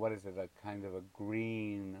 I don't know, what is it, a kind of a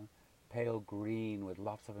green, pale green with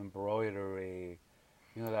lots of embroidery,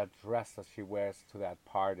 that dress that she wears to that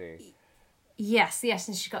party. Yes, yes,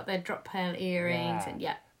 and she's got the drop pearl earrings, and You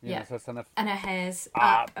know, so it's kind of and her hair's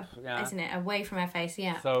up, up, yeah. isn't it? Away from her face,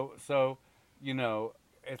 yeah. So you know,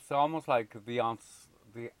 it's almost like the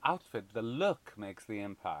outfit, the look makes the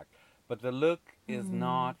impact, but the look is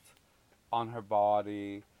not on her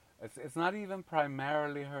body. It's not even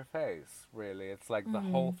primarily her face, really. It's like the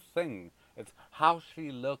whole thing. It's how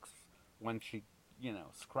she looks when she, you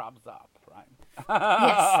know, scrubs up, right?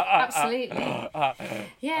 Yes, absolutely.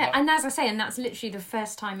 Yeah, and as I say, and that's literally the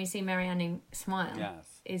first time you see Mary Anning smile. Yes.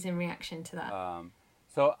 Is in reaction to that.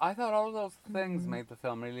 So I thought all of those things made the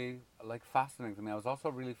film really like fascinating to me. I was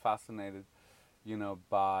also really fascinated, you know,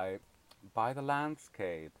 by the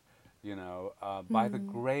landscape, you know, by the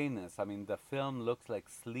grayness. I mean, the film looks like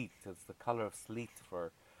sleet. It's the color of sleet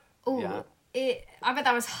for. Oh, I bet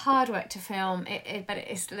that was hard work to film. But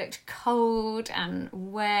it looked cold and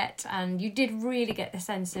wet, and you did really get the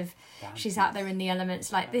sense of she's out there in the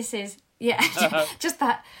elements. Like this is. Yeah, just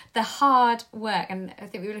that, the hard work. And I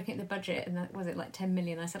think we were looking at the budget, and was it like 10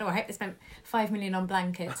 million? I said, I hope they spent 5 million on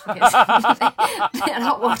blankets, because and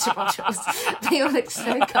hot water bottles. They all look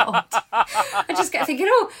so cold. I just kept thinking,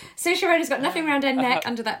 Saoirse Ronan's got nothing around her neck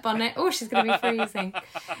under that bonnet. She's going to be freezing.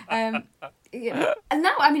 Yeah. And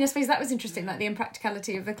that, I mean, I suppose that was interesting, like the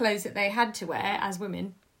impracticality of the clothes that they had to wear as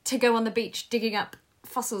women to go on the beach digging up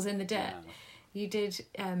fossils in the dirt. You did,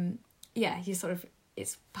 you sort of,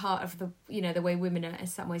 it's part of the, you know, the way women are in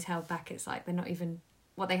some ways held back. It's like they're not even,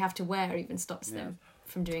 what they have to wear even stops them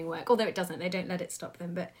from doing work. Although it doesn't, they don't let it stop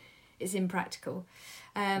them, but it's impractical.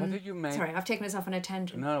 What did you make? Sorry, I've taken us off on a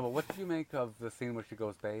tangent. No, but what did you make of the scene where she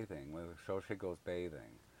goes bathing, where Saoirse goes bathing?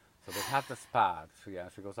 So they've had the spat, so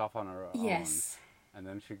she goes off on her own. Yes. And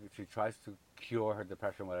then she tries to cure her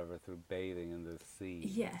depression, whatever, through bathing in the sea.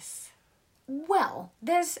 Yes. Well,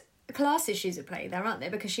 there's class issues at play there, aren't there?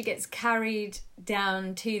 Because she gets carried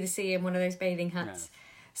down to the sea in one of those bathing huts.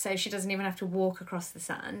 So she doesn't even have to walk across the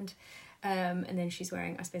sand. And then she's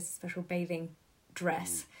wearing, I suppose, a special bathing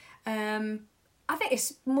dress. I think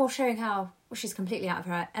it's more showing how she's completely out of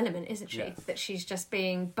her element, isn't she? Yes. That she's just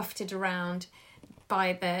being buffeted around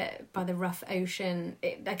by the rough ocean.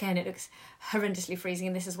 It looks horrendously freezing,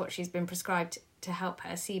 and this is what she's been prescribed to help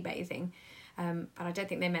her, sea bathing. But I don't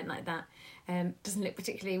think they meant like that. Doesn't look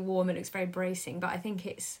particularly warm. It looks very bracing, but I think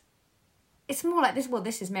it's more like this. Well,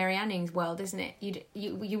 this is Mary Anning's world, isn't it?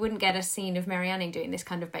 You wouldn't get a scene of Mary Anning doing this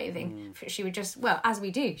kind of bathing. She would just, well, as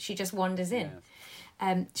we do, she just wanders in.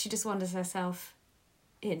 Yes. She just wanders herself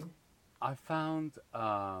in. I found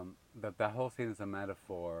that whole scene is a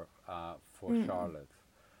metaphor for Charlotte,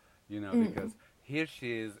 you know, because here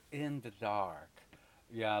she is in the dark,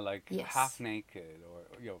 half naked, or,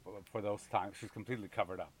 you know, for those times she's completely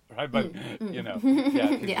covered up, right? But you know,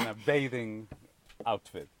 she's in a bathing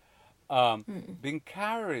outfit, being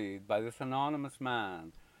carried by this anonymous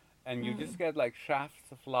man, and you just get like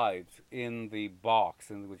shafts of light in the box,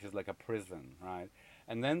 which is like a prison, right?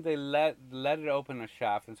 And then they let it open a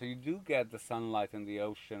shaft, and so you do get the sunlight and the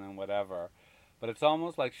ocean and whatever, but it's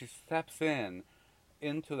almost like she steps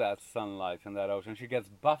into that sunlight and that ocean. She gets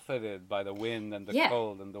buffeted by the wind and the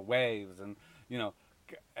cold and the waves, and you know,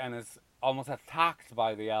 and is almost attacked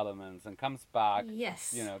by the elements, and comes back,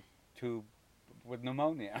 you know, with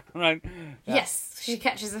pneumonia, right? Yes, she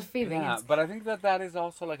catches a feeling. Yeah, but I think that is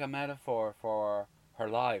also like a metaphor for her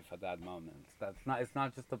life at that moment. It's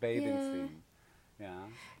not just a bathing scene. Yeah.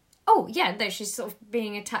 Oh, yeah, no, she's sort of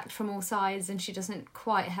being attacked from all sides, and she doesn't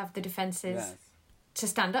quite have the defences to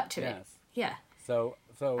stand up to it. Yeah. So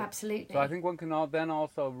absolutely. So I think one can then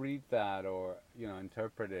also read that, or, you know,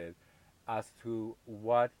 interpret it as to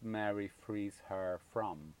what Mary frees her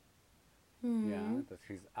from. Yeah, that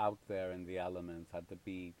she's out there in the elements at the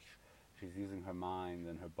beach. She's using her mind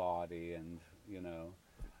and her body, and, you know,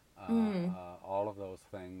 all of those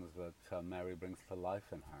things that Mary brings to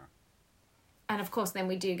life in her. And of course, then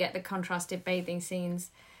we do get the contrasted bathing scenes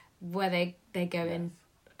where they go in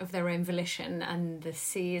of their own volition, and the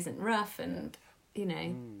sea isn't rough, and you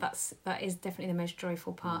know that is definitely the most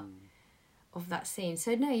joyful part of that scene.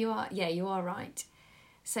 So no, you are right.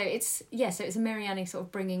 So it's a Mary Anning sort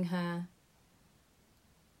of bringing her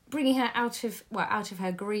out of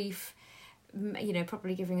her grief, you know,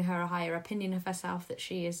 probably giving her a higher opinion of herself, that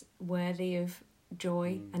she is worthy of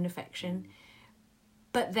joy and affection.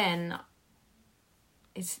 But then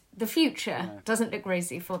it's the future doesn't look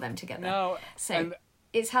rosy for them together. No, so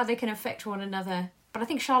it's how they can affect one another. But I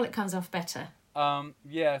think Charlotte comes off better.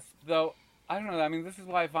 Yes, though I don't know. I mean, this is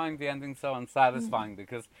why I find the ending so unsatisfying,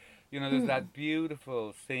 because, you know, there's that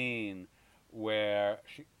beautiful scene where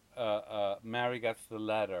Mary gets the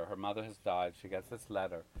letter. Her mother has died. She gets this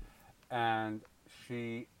letter, and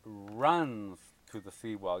she runs to the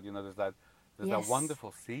seawall. You know, there's that Yes.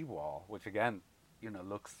 wonderful seawall, which again,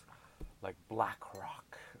 looks like black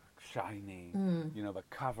rock, shiny, but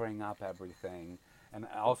covering up everything, and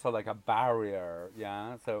also like a barrier.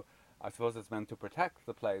 Yeah, so I suppose it's meant to protect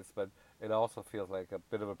the place, but it also feels like a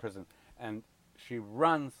bit of a prison. And she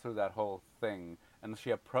runs through that whole thing, and as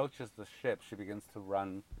she approaches the ship, she begins to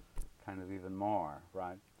run kind of even more,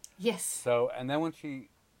 right? Yes. So, and then when she,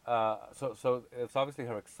 so it's obviously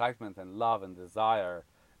her excitement and love and desire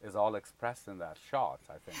is all expressed in that shot,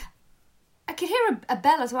 I think. I could hear a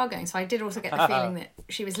bell as well going, so I did also get the feeling that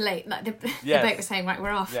she was late. Like the Yes. boat was saying, right, we're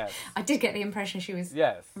off. Yes. I did get the impression she was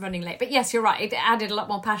Yes. running late. But yes, you're right. It added a lot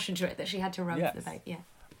more passion to it that she had to run Yes. for the boat. Yeah.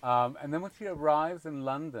 And then when she arrives in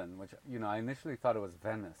London, which, I initially thought it was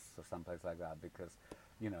Venice or someplace like that because,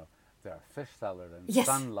 there are fish sellers and Yes.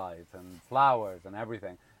 sunlight and flowers and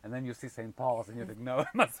everything. And then you see St. Paul's and you think, no, it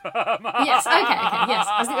must Yes, okay, yes.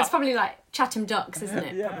 I think it's probably like Chatham Docks, isn't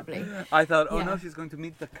it? Yeah. Probably. I thought, oh Yeah. no, she's going to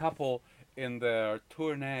meet the couple in their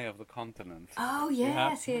tournée of the continent. Oh,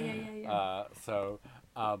 yes, yeah.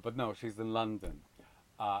 But no, she's in London.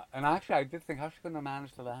 And actually, I did think, how's she going to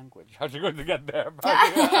manage the language? How's she going to get there?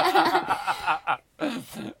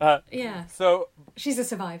 Yeah. So, She's a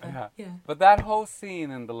survivor. Yeah. But that whole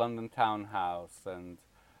scene in the London townhouse, and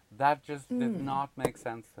that just did not make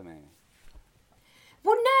sense to me.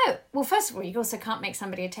 Well, no. Well, first of all, you also can't make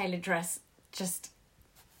somebody a tailored dress just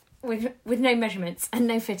with no measurements and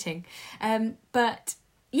no fitting. But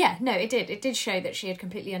yeah, no, it did. It did show that she had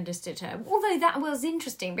completely understood her. Although that was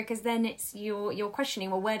interesting because then it's you're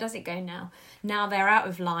questioning, well, where does it go now? Now they're out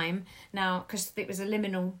of Lyme. Now, because it was a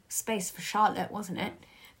liminal space for Charlotte, wasn't it?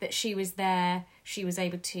 That she was there, she was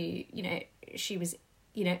able to, she was,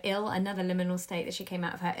 ill, another liminal state that she came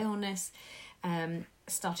out of her illness,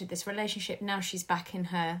 started this relationship. Now she's back in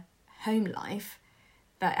her home life.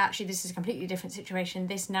 But actually, this is a completely different situation.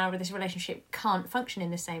 This relationship can't function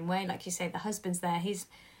in the same way. Like you say, the husband's there. He's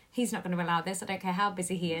not going to allow this. I don't care how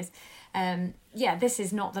busy he is. This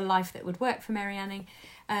is not the life that would work for Mary Anning.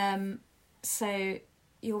 So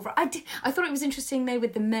you're right. I thought it was interesting though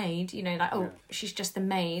with the maid. She's just the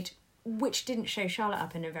maid, which didn't show Charlotte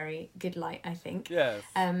up in a very good light, I think. Yes.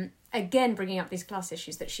 Again, bringing up these class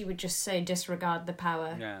issues that she would just so disregard the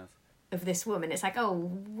power. Yes. Of this woman. It's like, oh,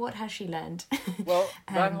 what has she learned? Well,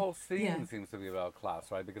 that whole scene seems to be about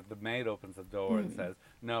class, right? Because the maid opens the door and says,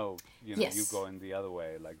 no, you go in the other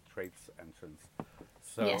way, like Trait's entrance.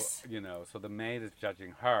 So, Yes. So the maid is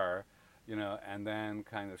judging her, and then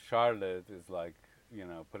kind of Charlotte is like,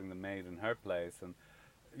 putting the maid in her place.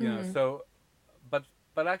 And, so, but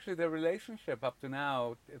actually their relationship up to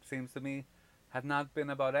now, it seems to me, had not been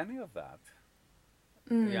about any of that.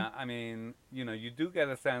 Yeah, I mean, you do get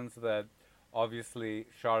a sense that obviously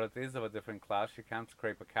Charlotte is of a different class. She can't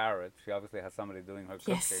scrape a carrot. She obviously has somebody doing her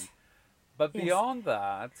cooking. Yes. But beyond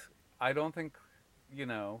that, I don't think,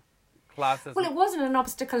 class is... Well, it wasn't an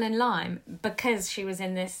obstacle in Lyme because she was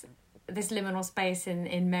in this liminal space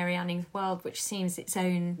in Mary Anning's world, which seems its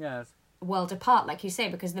own world apart, like you say,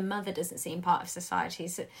 because the mother doesn't seem part of society.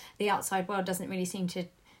 So the outside world doesn't really seem to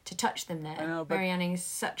touch them there. I know, Mary Anning is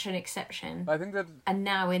such an exception. I think that... And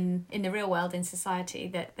now in the real world, in society,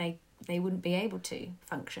 that they wouldn't be able to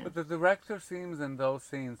function. But the director seems in those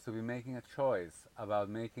scenes to be making a choice about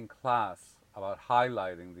making class, about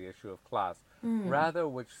highlighting the issue of class, rather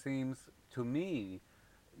which seems to me,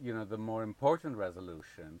 the more important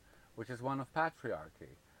resolution, which is one of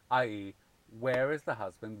patriarchy, i.e., where is the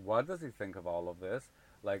husband? What does he think of all of this?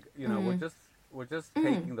 Like, we're just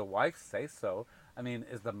taking the wife's say-so. I mean,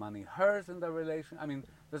 is the money hers in the relation? I mean,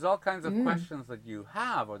 there's all kinds of questions that you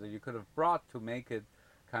have or that you could have brought to make it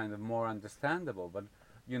kind of more understandable. But,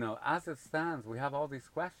 as it stands, we have all these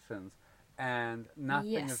questions and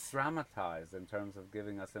nothing is dramatized in terms of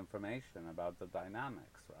giving us information about the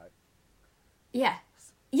dynamics, right? Yeah.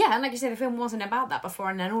 Yeah, and like you said, the film wasn't about that before,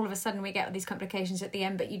 and then all of a sudden we get these complications at the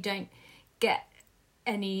end, but you don't get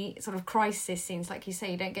any sort of crisis scenes, like you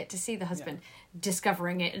say. You don't get to see the husband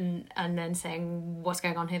discovering it and then saying, what's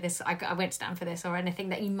going on here, I won't stand for this, or anything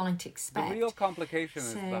that you might expect. The real complication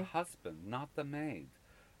is the husband, not the maid,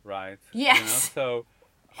 right? Yes. So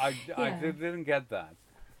I didn't get that.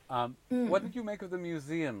 What did you make of the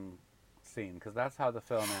museum scene? Because that's how the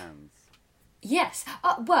film ends. Yes.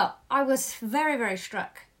 Well, I was very, very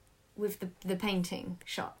struck with the painting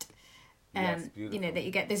shot. Yes, beautiful. That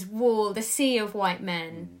you get this wall, the sea of white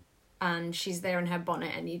men, and she's there in her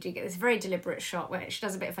bonnet, and you do get this very deliberate shot where she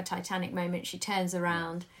does a bit of a Titanic moment. She turns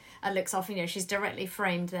around and looks off. She's directly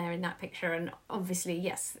framed there in that picture, and obviously,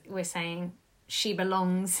 yes, we're saying she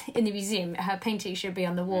belongs in the museum. Her painting should be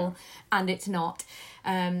on the wall, and it's not.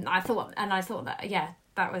 I thought that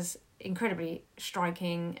that was incredibly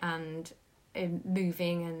striking and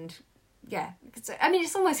moving, and I mean,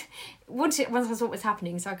 it's almost once I saw what was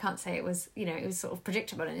happening, so I can't say it was it was sort of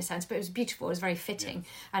predictable in a sense, but it was beautiful. It was very fitting,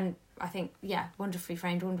 and I think wonderfully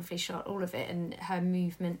framed, wonderfully shot, all of it, and her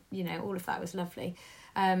movement, all of that was lovely.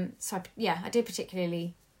 So I did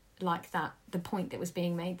particularly like that, the point that was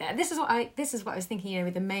being made there. This is what I was thinking,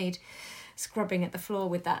 with the maid scrubbing at the floor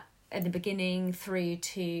with that at the beginning, through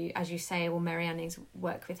to, as you say, Mary Anning's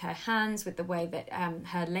work with her hands, with the way that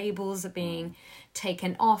her labels are being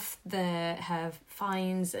taken off her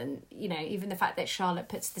finds, and even the fact that Charlotte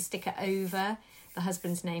puts the sticker over the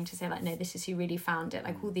husband's name to say, like, no, this is who really found it.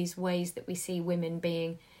 Like all these ways that we see women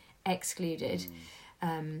being excluded.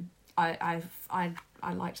 I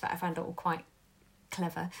liked that. I found it all quite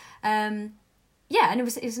clever. And it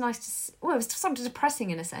was nice to it was sort of depressing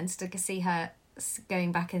in a sense to see her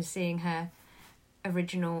going back and seeing her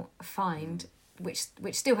original find, which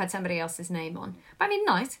still had somebody else's name on. But I mean,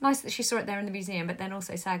 nice that she saw it there in the museum, but then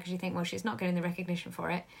also sad because you think, well, she's not getting the recognition for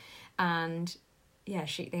it, and they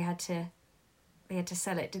had to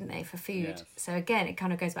sell it, didn't they, for food? Yes. So again, it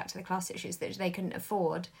kind of goes back to the class issues that they couldn't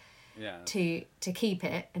afford to keep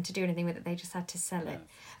it and to do anything with it. They just had to sell it.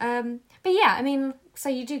 But I mean, so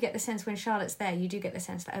you do get the sense when Charlotte's there, you do get the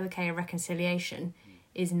sense that a reconciliation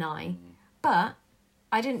is nigh. But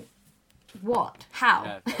I didn't. What?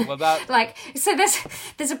 How? Yeah. Well, that so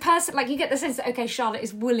there's a person, like, you get the sense that Charlotte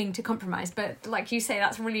is willing to compromise, but like you say,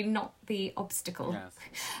 that's really not the obstacle. Yes.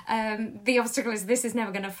 The obstacle is this is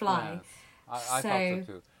never going to fly. Yes. I thought so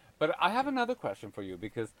too. But I have another question for you,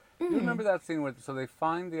 because you remember that scene where they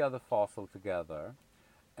find the other fossil together,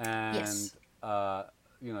 and yes.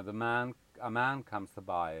 A man comes to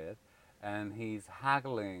buy it, and he's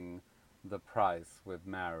haggling the price with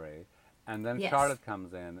Mary, and then Charlotte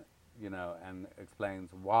comes in, and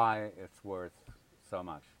explains why it's worth so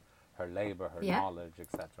much, her labor, her knowledge,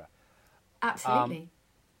 etc. Absolutely.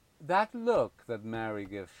 That look that Mary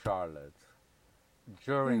gives Charlotte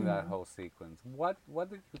during that whole sequence, what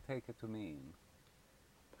did you take it to mean?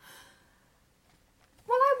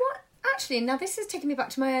 Well, actually, now this is taking me back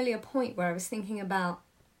to my earlier point where I was thinking about,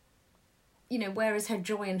 where is her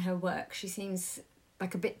joy in her work? She seems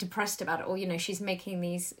like a bit depressed about it, or, she's making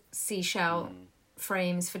these seashell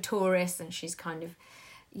frames for tourists, and she's kind of,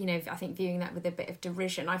 I think viewing that with a bit of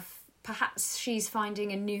derision. Perhaps she's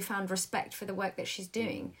finding a newfound respect for the work that she's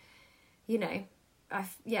doing. I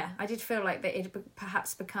did feel like that it had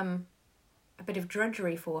perhaps become a bit of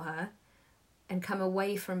drudgery for her and come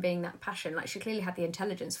away from being that passion. Like, she clearly had the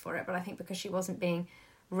intelligence for it, but I think because she wasn't being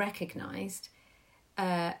recognised,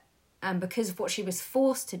 and because of what she was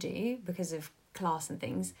forced to do, because of class and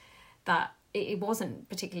things, that it wasn't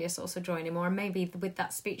particularly a source of joy anymore. And maybe with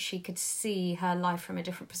that speech she could see her life from a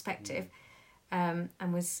different perspective, and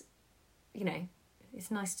was,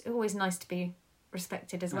 it's always nice to be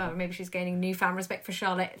respected as well. Maybe she's gaining newfound respect for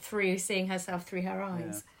Charlotte through seeing herself through her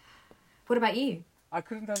eyes. What about you? I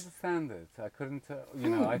couldn't understand it. I couldn't,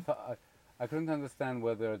 I thought I couldn't understand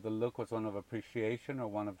whether the look was one of appreciation or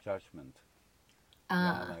one of judgment.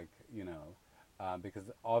 Because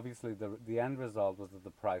obviously the end result was that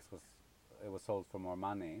the price was sold for more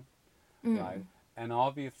money, right? And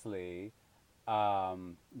obviously,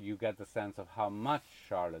 you get the sense of how much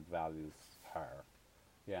Charlotte values her,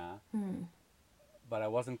 But I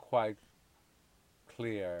wasn't quite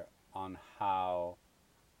clear on how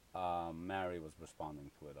Mary was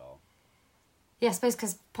responding to it all. Yeah, I suppose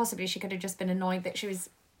because possibly she could have just been annoyed that she was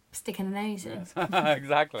sticking her nose in. Yes.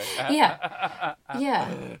 Exactly. Yeah.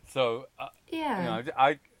 So,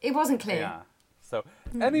 it wasn't clear. Yeah. So,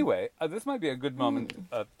 anyway, this might be a good moment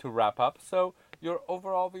to wrap up. So, your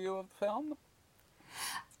overall view of the film?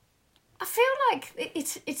 I feel like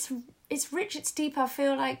it's rich, it's deep. I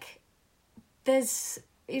feel like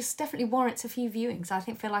it definitely warrants a few viewings. I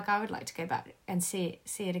feel like I would like to go back and see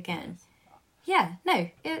it again. Yeah, no,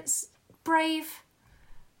 it's brave.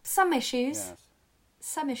 Some issues. Yes.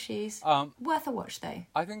 Some issues. Worth a watch though.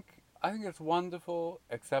 I think it's wonderful,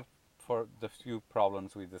 except for the few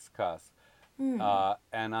problems we discussed. And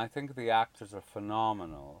I think the actors are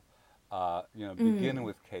phenomenal. Beginning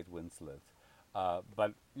with Kate Winslet,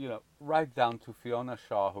 but right down to Fiona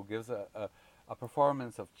Shaw, who gives a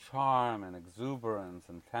performance of charm and exuberance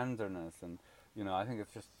and tenderness, and I think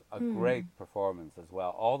it's just a great performance as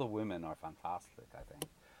well. All the women are fantastic, I think.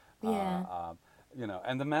 Yeah.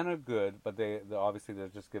 And the men are good, but they're obviously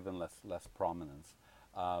just given less prominence.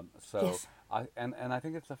 Yes. I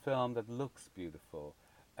think it's a film that looks beautiful,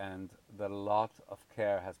 and that a lot of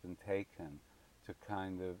care has been taken to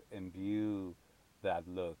kind of imbue that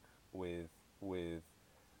look with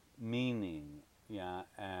meaning, yeah,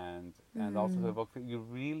 and also the book that you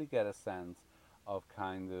really get a sense of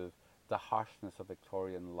kind of the harshness of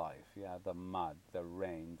Victorian life, yeah, the mud, the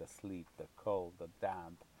rain, the sleet, the cold, the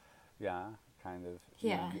damp, yeah, kind of.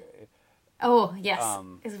 Yeah. Oh yes,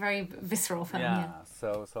 it's a very visceral film. Yeah. Yeah.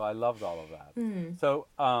 So I loved all of that. So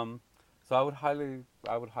so I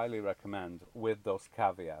would highly recommend, with those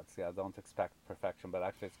caveats. Yeah, don't expect perfection, but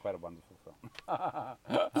actually it's quite a wonderful film.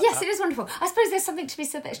 Yes, it is wonderful. I suppose there's something to be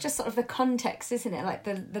said that it's just sort of the context, isn't it? Like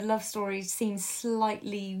the love story seems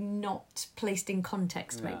slightly not placed in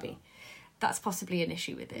context, maybe. That's possibly an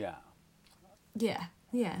issue with it. Yeah. Yeah,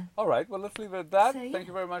 yeah. All right, well, let's leave it at that. So, yeah. Thank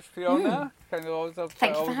you very much, Fiona. Kind of always Thank you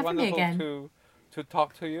for always having me wonderful again. to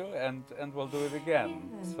talk to you, and we'll do it again.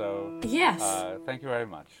 So Yes. thank you very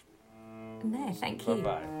much. No, thank you.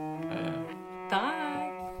 Bye-bye. Bye.